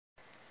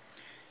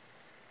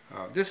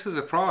This is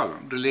a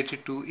problem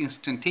related to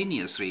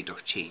instantaneous rate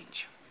of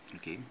change.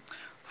 Okay,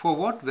 for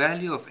what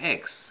value of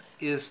x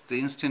is the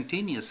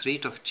instantaneous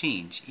rate of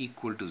change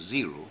equal to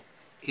 0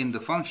 in the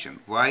function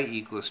y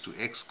equals to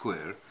x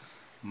squared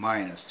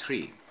minus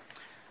 3?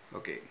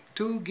 Okay,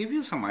 to give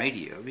you some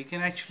idea, we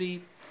can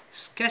actually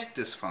sketch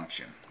this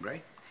function,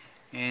 right?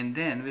 And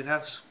then we'll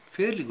have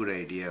fairly good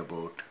idea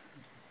about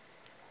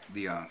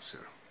the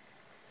answer.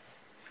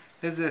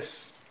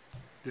 This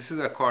is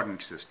a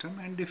coordinate system,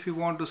 and if you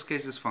want to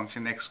sketch this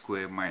function x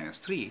squared minus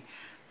 3,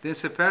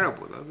 there's a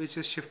parabola which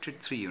is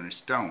shifted 3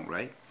 units down,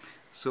 right?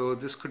 So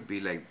this could be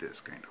like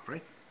this kind of,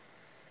 right?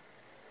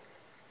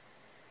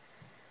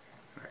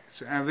 Right.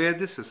 So and where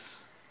this is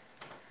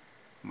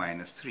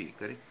minus 3,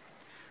 correct?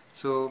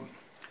 So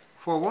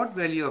for what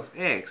value of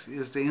x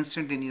is the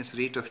instantaneous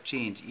rate of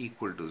change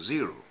equal to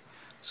 0?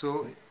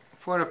 So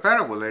for a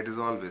parabola it is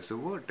always a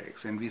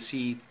vertex, and we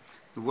see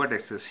the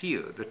vertex is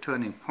here, the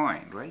turning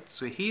point, right?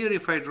 So here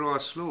if I draw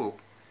a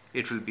slope,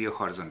 it will be a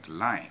horizontal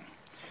line.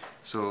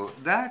 So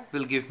that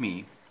will give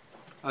me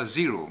a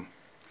 0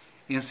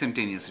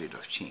 instantaneous rate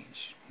of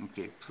change.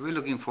 Okay, so we're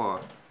looking for,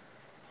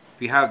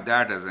 we have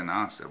that as an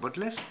answer, but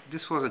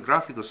this was a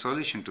graphical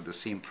solution to the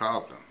same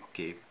problem.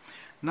 Okay,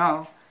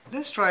 now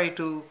let's try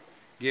to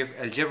give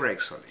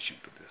algebraic solution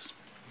to this.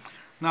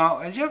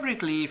 Now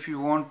algebraically, if you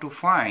want to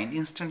find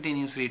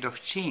instantaneous rate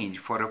of change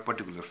for a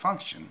particular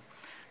function,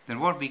 then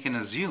what we can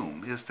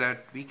assume is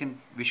that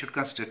we should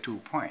consider 2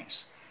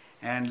 points,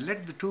 and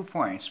let the 2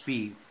 points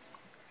be,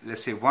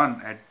 let's say,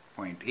 one at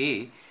point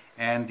A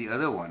and the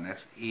other one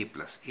as a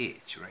plus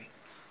h, right?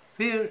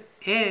 Where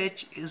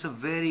h is a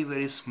very,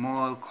 very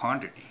small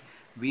quantity.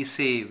 We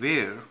say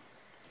where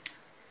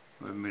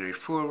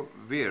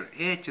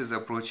h is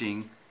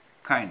approaching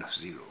kind of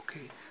 0,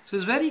 okay? So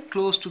it's very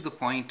close to the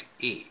point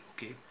A,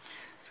 okay?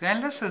 So,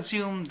 and let's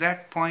assume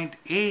that point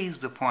A is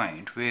the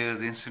point where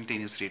the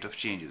instantaneous rate of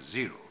change is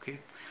 0, okay?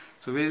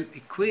 So we'll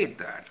equate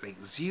that,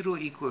 like 0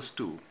 equals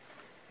to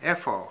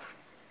f of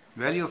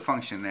value of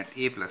function at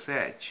a plus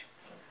h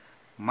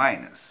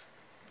minus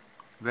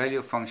value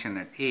of function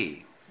at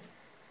a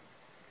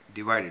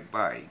divided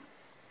by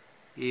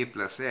a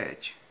plus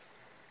h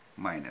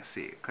minus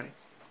a, correct?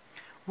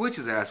 Which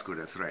is as good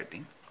as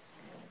writing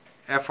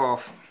f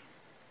of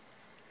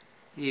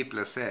a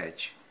plus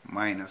h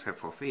minus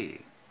f of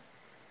a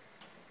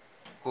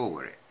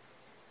over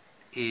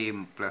a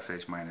plus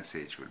h minus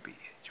h will be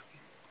h. Okay?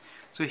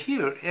 So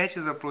here h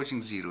is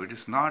approaching 0. It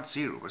is not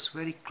 0, but it's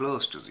very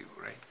close to 0,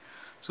 right?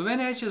 So when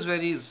h is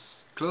very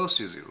close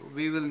to 0,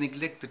 we will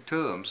neglect the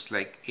terms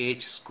like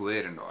h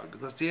square and all,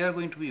 because they are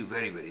going to be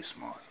very, very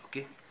small.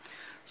 Okay,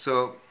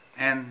 so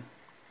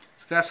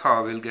that's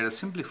how we'll get a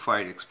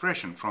simplified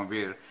expression from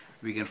where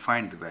we can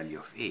find the value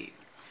of a.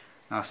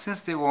 Now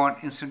since they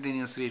want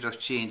instantaneous rate of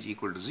change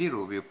equal to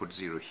 0, we put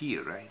 0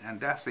 here, right? And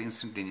that's the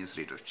instantaneous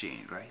rate of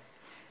change, right?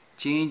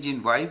 Change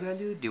in y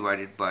value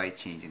divided by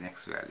change in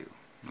x value,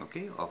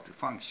 okay, of the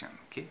function.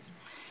 Okay,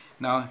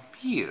 now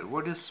here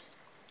what is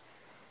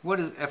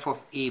f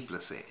of a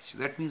plus h?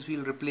 That means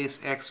we'll replace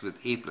x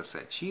with a plus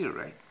h here,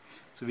 right?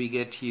 So we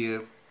get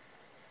here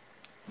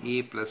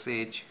a plus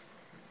h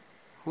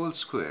whole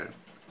square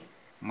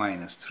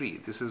minus 3.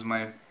 This is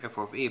my f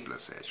of a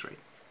plus h, right?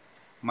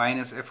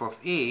 Minus f of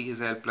a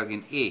is I'll plug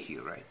in a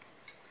here, right?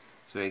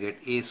 So I get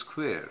a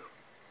square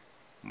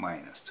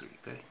minus 3,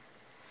 correct?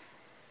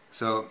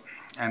 So,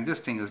 and this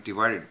thing is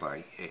divided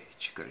by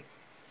h, correct?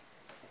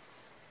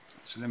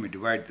 So let me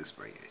divide this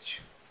by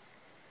h.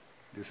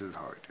 This is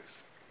how it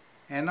is.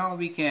 And now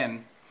we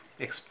can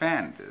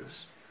expand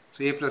this.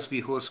 So a plus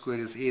b whole square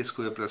is a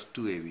square plus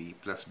 2ab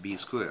plus b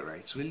square,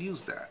 right? So we'll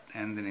use that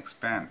and then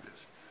expand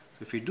this.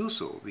 So if we do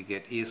so, we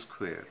get a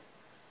square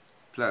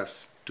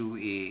plus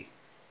 2a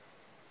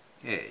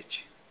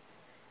h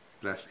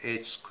plus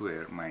h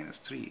square minus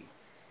 3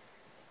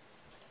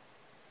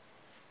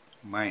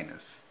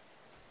 minus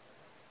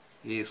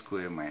a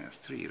square minus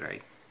 3,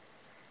 right,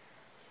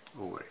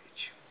 over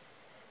h.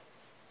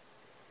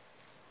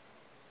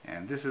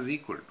 And this is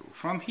equal to,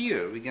 from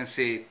here we can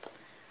say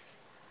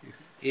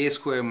a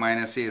square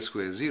minus a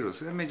square is 0.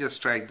 So let me just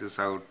strike this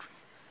out,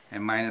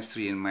 and minus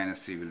 3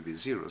 will be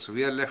 0. So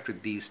we are left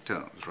with these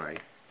terms,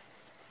 right?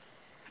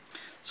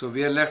 So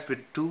we are left with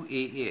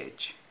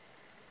 2ah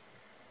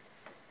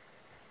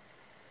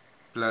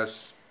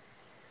plus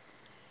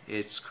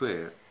h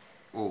square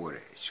over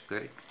h,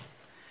 correct?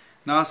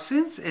 Now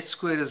since h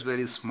square is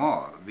very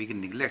small, we can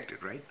neglect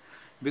it, right?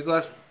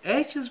 Because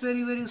h is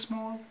very, very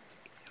small,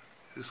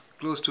 is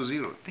close to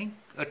 0. Think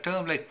a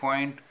term like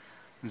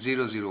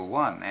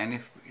 0.001, and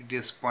if it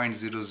is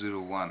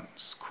 0.001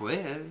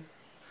 square,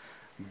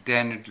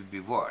 then it will be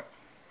what?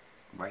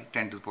 By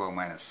 10 to the power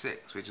minus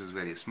 6, which is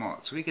very small.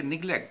 So we can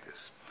neglect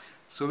this.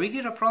 So we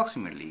get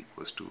approximately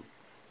equals to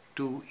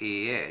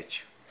 2ah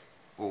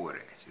over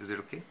h. Is it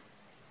okay?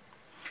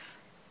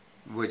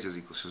 Which is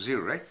equals to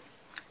 0, right?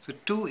 So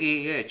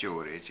 2ah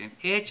over h, and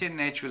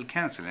h will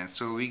cancel, and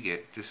so we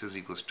get this is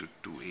equals to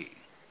 2a.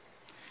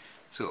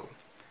 So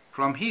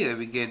from here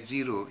we get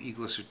 0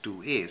 equals to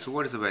 2a. So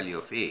what is the value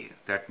of a?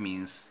 That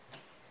means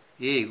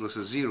a equals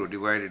to 0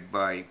 divided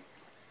by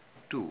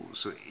 2.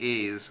 So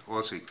a is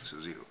also equal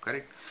to 0,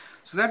 correct?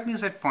 So that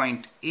means at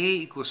point a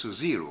equals to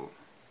 0,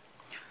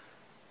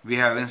 we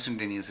have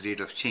instantaneous rate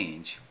of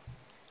change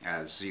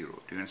as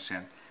 0. Do you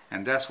understand?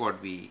 And that's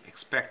what we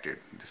expected.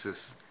 This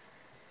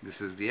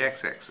is the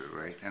x-axis,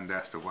 right? And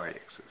that's the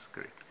y-axis,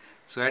 correct?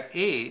 So at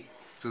a,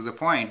 so the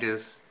point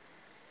is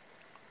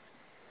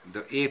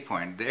the a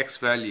point, the x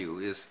value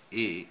is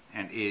a,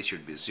 and a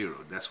should be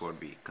 0. That's what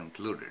we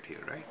concluded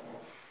here, right?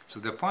 So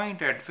the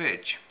point at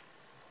which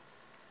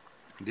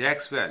the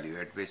x value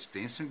at which the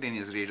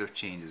instantaneous rate of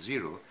change is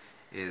 0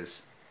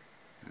 is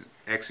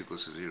x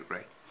equals to 0,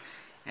 right?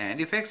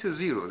 And if x is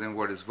 0, then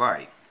what is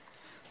y?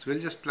 So we'll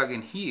just plug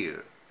in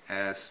here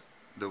as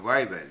the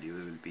y value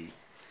will be,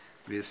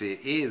 we'll say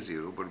a is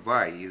 0, but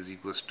y is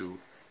equals to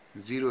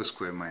 0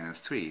 square minus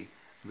 3,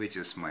 which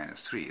is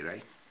minus 3,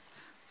 right?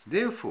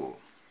 Therefore,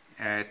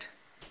 at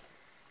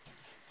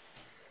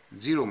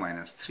 0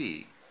 minus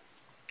 3,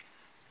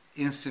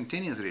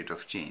 instantaneous rate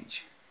of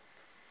change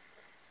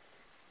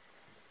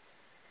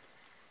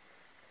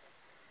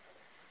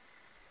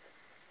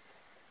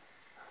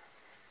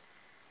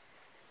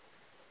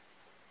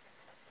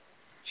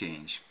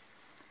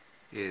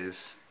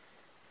is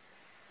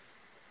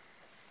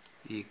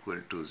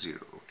equal to 0,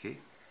 okay?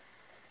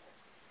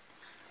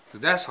 So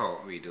that's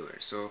how we do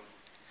it. So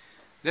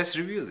let's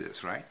review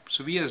this, right?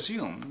 So we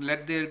assume,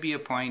 let there be a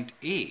point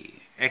A,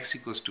 x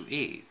equals to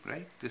A,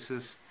 right? This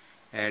is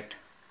at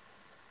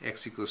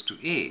x equals to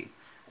A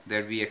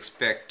that we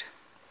expect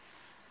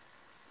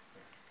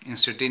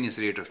instantaneous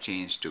rate of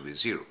change to be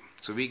 0.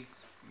 So we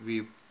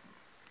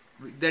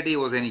that A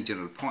was any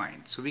general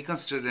point. So we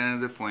considered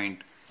another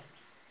point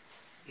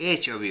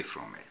h away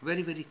from it,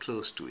 very, very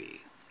close to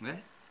A,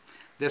 right?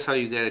 That's how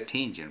you get a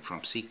tangent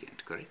from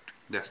secant, correct?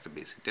 That's the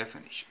basic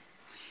definition.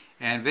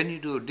 And when you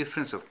do a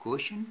difference of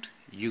quotient,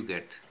 you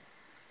get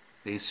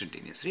the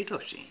instantaneous rate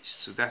of change.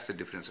 So that's the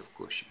difference of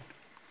quotient.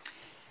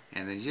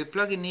 And then you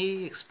plug in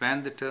A,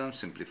 expand the term,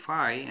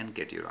 simplify, and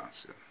get your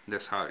answer.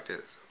 That's how it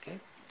is, okay?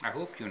 I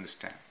hope you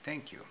understand.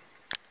 Thank you.